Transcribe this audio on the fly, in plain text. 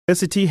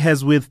University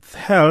has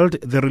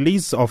withheld the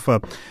release of,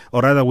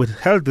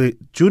 withheld the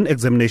June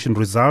examination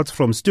results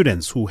from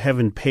students who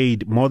haven't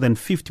paid more than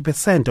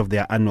 50% of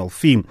their annual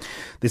fee.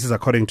 This is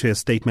according to a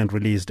statement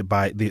released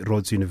by the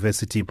Rhodes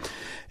University.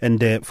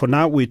 And for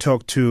now, we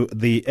talk to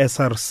the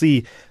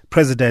SRC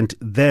president,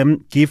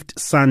 Gift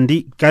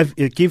Sandi.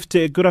 Gift,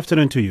 good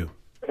afternoon to you.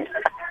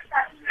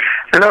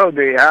 Hello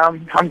there.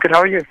 I'm good.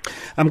 How are you?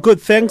 I'm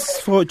good. Thanks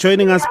for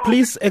joining us.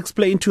 Please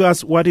explain to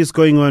us what is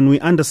going on.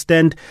 We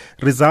understand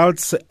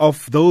results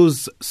of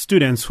those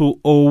students who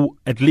owe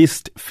at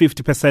least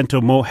 50%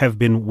 or more have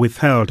been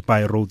withheld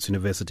by Rhodes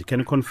University. Can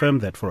you confirm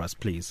that for us,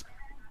 please?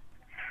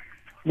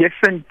 Yes,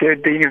 and the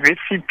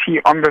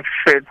university on the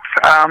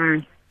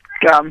 5th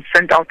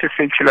sent out a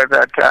circular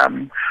that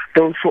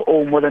those who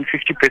owe more than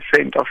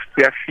 50% of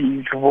their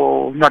fees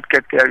will not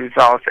get their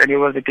results. And it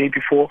was the day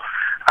before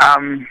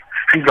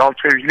results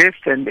were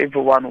released, and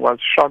everyone was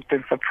shocked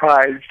and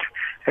surprised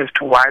as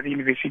to why the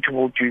university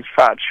will do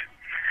such.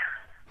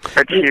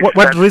 But yes,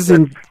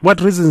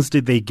 what reasons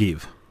did they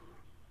give?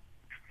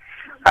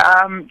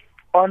 On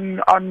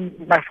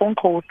my phone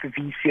call with the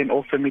VC and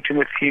also meeting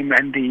with him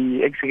and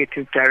the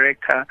executive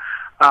director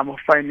of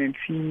finance,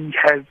 he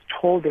has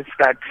told us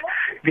that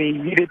they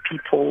needed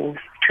people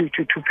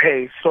to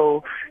pay.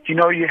 So, you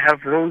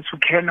have those who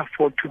can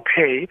afford to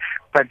pay,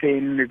 but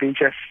then they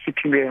just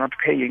sitting there not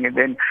paying. And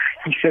then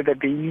he said that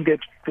they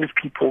needed those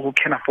people who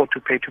can afford to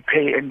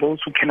pay, and those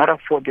who cannot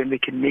afford them, they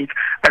can make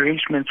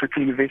arrangements with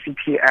the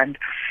university, and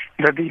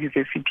that the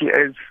university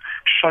is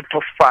short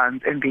of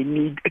funds, and they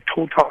need a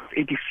total of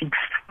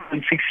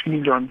 86.6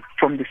 million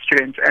from the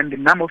students. And the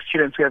number of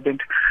students who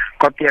haven't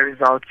got their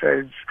results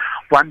is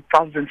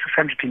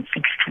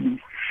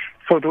 1,616.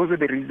 So those are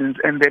the reasons.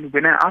 And then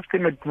when I asked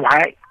them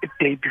why a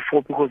day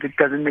before, because it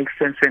doesn't make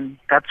sense, and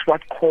that's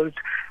what caused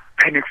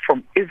panic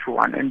from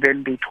everyone. And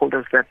then they told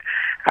us that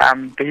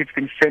they've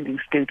been sending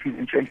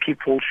statements and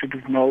people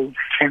should know,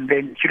 and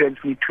then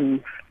students need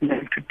to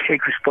learn to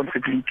take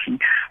responsibility,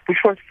 which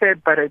was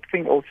said. But I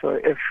think also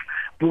if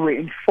we were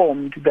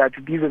informed that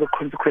these are the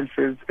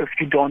consequences if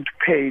you don't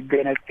pay,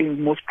 then I think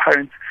most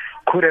parents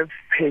could have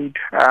paid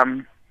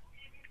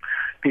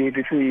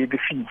the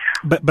fees.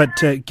 But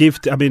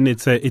Gift, I mean,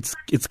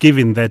 it's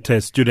given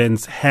that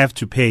students have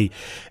to pay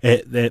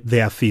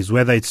their fees,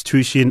 whether it's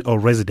tuition or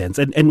residence.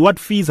 And what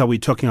fees are we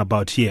talking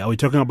about here? Are we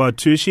talking about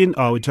tuition,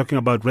 or are we talking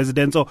about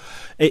residence, or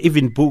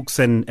even books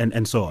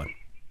and so on?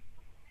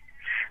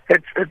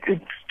 It's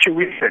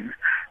tuition.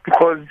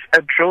 Because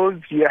at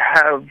Rhodes, you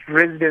have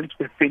residents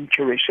within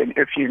tuition,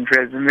 if you're in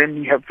res, and then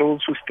you have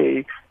those who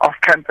stay off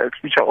campus,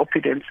 which are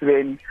oppidents.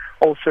 Then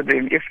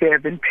if they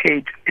haven't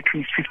paid at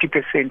least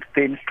 50%,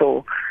 then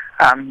still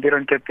they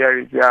don't get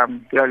their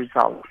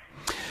results.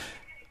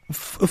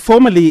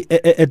 Formerly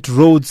at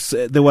Rhodes,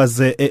 there was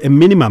a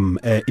minimum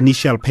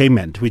initial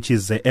payment, which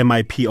is a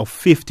MIP of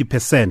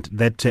 50%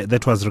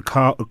 that was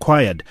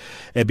required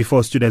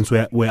before students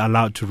were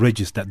allowed to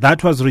register.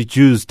 That was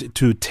reduced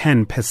to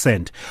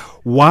 10%.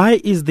 Why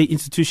is the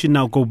institution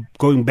now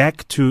going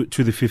back to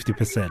the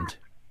 50%?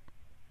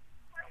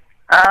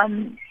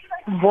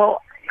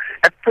 Well,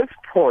 at this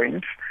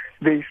point,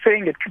 they're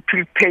saying that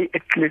people pay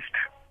at least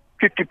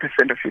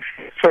 50% of it.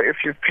 So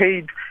if you've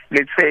paid,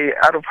 let's say,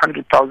 out of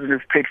 100,000,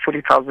 you've paid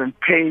 40,000,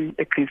 pay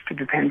at least to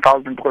the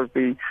 10,000 because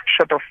they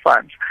short of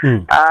funds.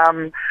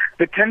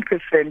 The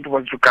 10%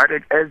 was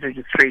regarded as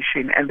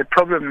registration, and the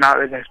problem now,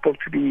 as I spoke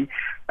to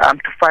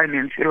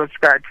finance, it was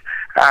that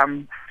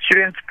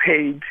students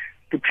paid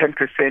the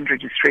 10%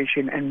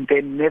 registration and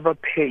then never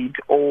paid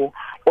or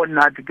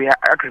honored their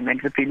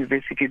agreement with the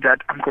university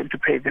that I'm going to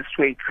pay this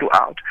way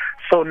throughout.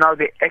 So now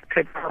they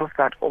acted out of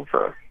that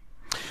also.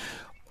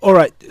 All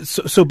right.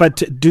 So,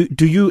 but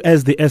do you,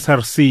 as the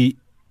SRC,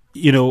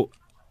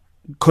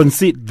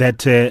 concede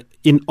that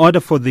in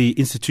order for the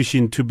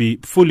institution to be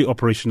fully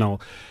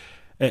operational,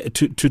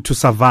 to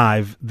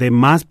survive, there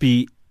must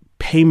be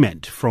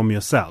payment from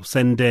yourselves,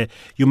 and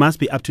you must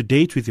be up to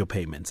date with your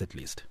payments at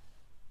least?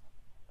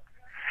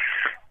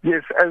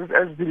 Yes,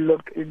 as we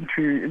looked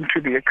into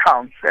the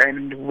accounts,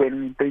 and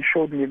when they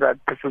showed me that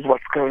this is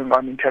what's going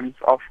on in terms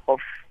of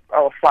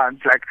our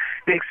funds, like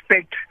they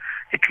expect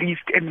at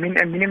least a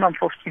minimum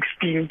of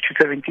 16 to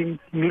 17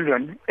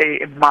 million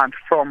a month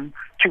from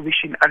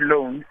tuition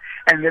alone.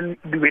 And then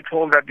we were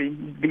told that the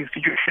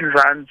institution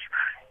runs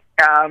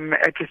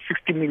at a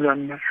 60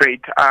 million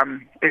rate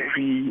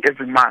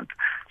every month.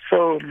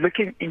 So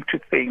looking into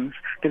things,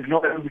 there's no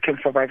way we can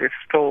survive if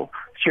still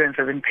students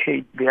haven't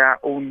paid their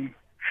own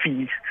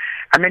fees.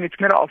 I mean, it's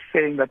a matter of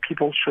saying that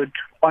people should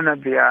honor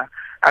their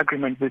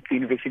agreement with the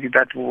university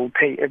that will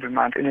pay every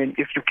month, and then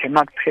if you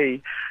cannot pay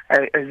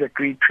as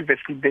agreed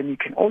previously, then you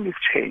can always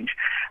change.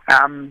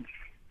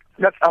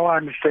 That's our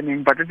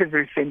understanding, but at the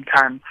very same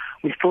time,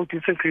 we still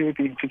disagree with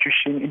the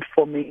institution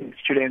informing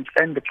students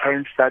and the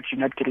parents that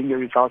you're not getting your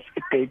results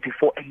a day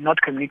before and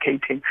not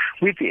communicating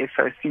with the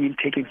SRC in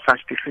taking such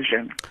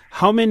decisions.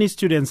 How many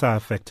students are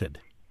affected?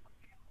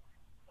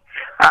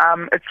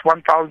 It's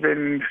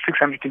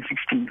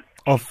 1,616.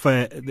 of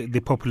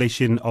the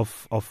population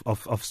of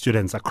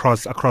students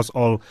across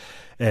all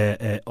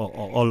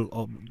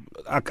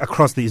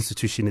across the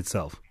institution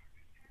itself.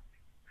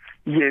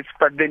 Yes,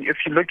 but then if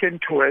you look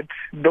into it,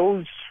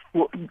 those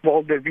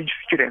the rich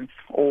students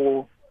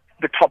or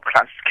the top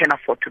class can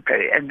afford to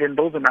pay, and then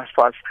those on us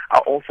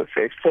are also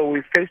safe. So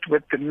we're faced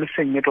with the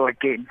missing middle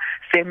again.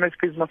 Same as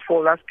Christmas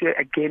Fall last year,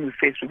 again we're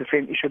faced with the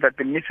same issue that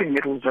the missing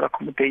middle is not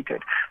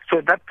accommodated.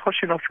 So that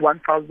portion of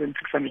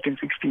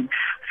 1,616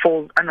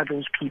 falls under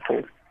those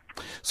people.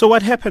 So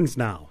what happens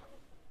now?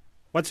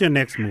 What's your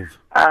next move?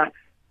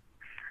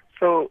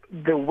 So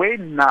the way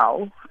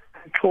now,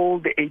 until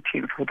the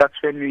 18th, that's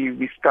when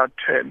we start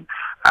term,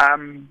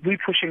 we're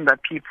pushing that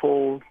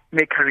people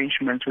make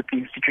arrangements with the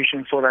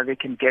institution so that they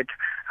can get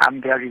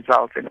their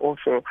results. And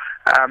also,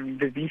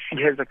 the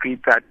VC has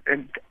agreed that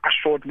and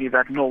assured me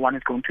that no one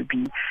is going to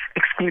be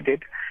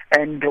excluded,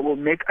 and they will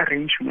make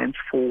arrangements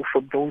for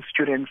those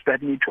students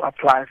that need to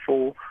apply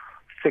for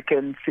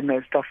second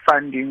semester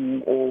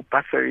funding or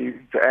bursaries,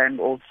 and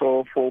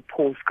also for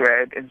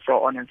postgrad and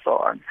so on and so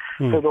on.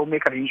 So they'll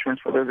make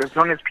arrangements for those as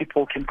long as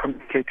people can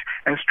communicate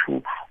as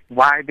to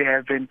why they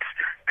haven't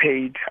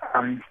paid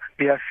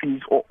their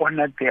fees or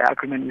honored their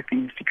agreement with the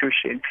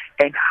institution,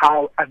 and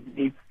how are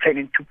they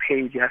planning to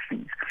pay their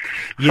fees.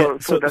 Yeah,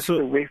 so that's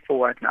the way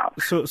forward now.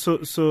 So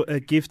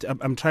Gift,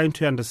 I'm trying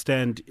to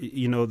understand,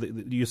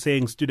 you're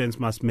saying students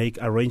must make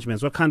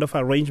arrangements. What kind of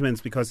arrangements?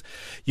 Because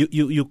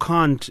you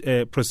can't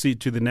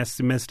proceed to the next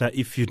semester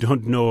if you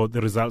don't know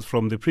the results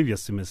from the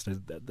previous semester.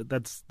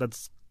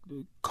 That's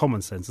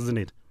common sense, isn't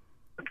it?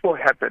 What will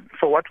happen?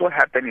 So what will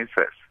happen is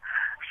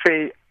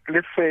this.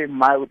 Let's say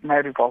my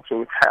results were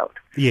withheld.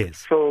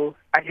 Yes. So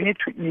I need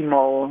to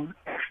email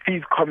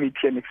fees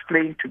committee and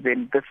explain to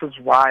them this is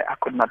why I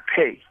could not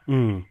pay.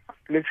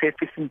 Let's say if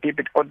it's in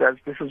debit orders,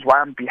 this is why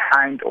I'm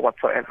behind or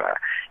whatsoever.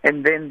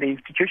 And then the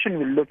institution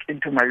will look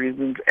into my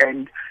reasons,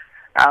 and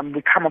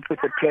we come up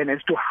with a plan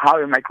as to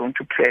how am I going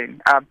to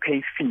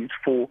pay fees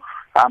for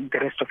the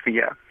rest of the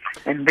year.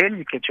 And then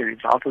you get your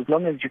result as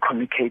long as you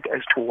communicate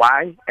as to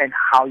why and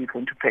how you're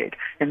going to pay it.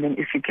 And then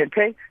if you can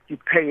pay, you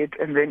pay it,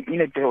 and then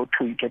in a day or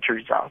two you get your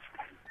results.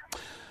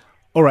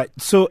 All right.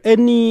 So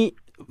any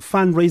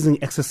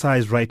fundraising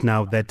exercise right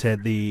now that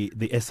the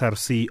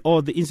SRC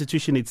or the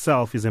institution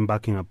itself is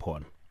embarking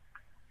upon?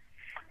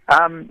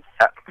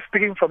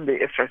 Speaking from the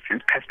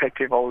SRC's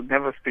perspective, I will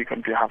never speak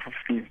on behalf of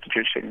the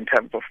institution in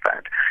terms of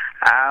that.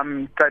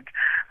 But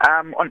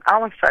on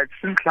our side,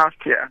 since last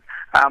year,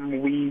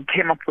 we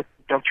came up with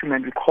a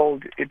document. We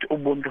called it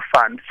Ubuntu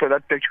Fund. So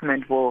that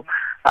document will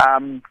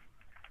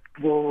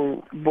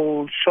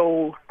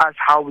show us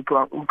how we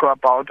go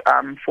about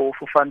for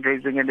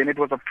fundraising, and then it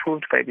was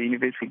approved by the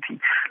university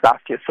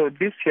last year. So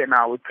this year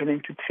now we're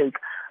planning to take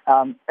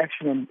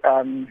action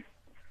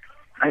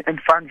and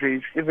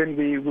fundraise. Even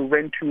we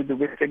went to the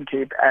Western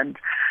Cape and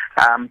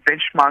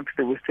benchmarked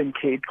the Western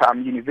Cape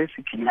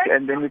universities,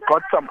 and then we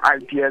got some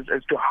ideas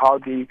as to how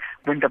they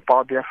went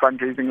about their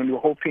fundraising, and we're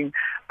hoping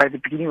by the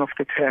beginning of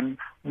the term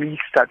we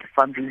start a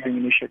fundraising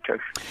initiative.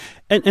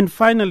 And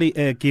finally,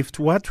 Gift,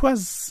 what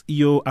was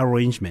your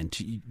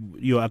arrangement,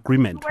 your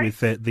agreement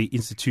with the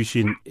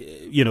institution,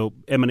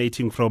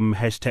 emanating from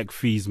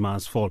 #fees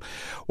must fall?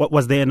 What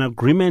was there an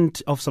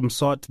agreement of some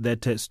sort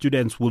that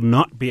students will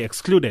not be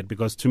excluded?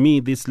 Because to me,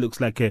 this looks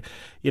like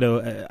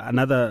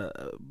another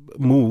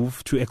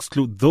move to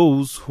exclude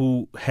those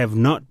who have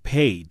not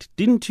paid.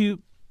 Didn't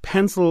you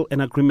pencil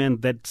an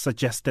agreement that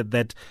suggested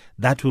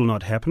that will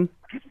not happen?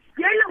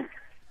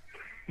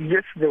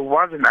 Yes, there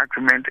was an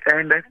agreement,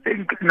 and I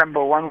think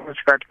number one was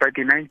that by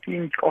the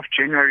 19th of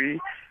January,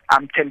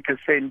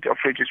 10% of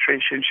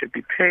registration should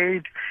be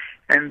paid,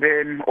 and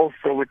then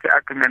also with the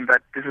agreement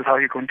that this is how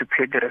you're going to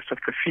pay the rest of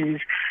the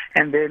fees,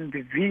 and then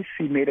the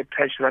VC made a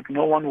pledge that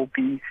no one will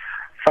be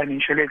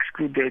financially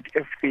excluded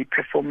if they're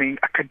performing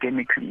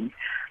academically.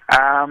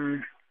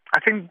 I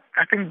think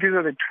these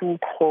are the two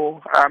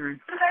core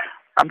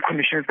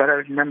conditions that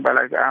I remember,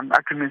 like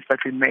agreements that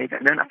we made,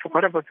 and then I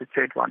forgot about the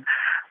third one.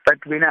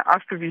 But when I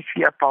asked the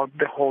VC about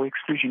the whole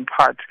exclusion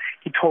part,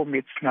 he told me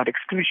it's not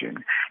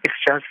exclusion. It's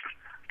just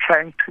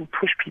trying to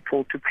push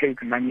people to pay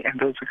the money, and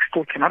those who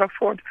still cannot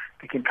afford,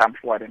 they can come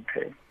forward and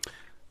pay.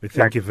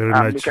 Thank you very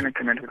much. They can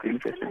connect with the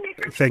university.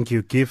 Thank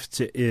you.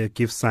 Gift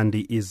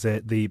Sandi is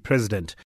the president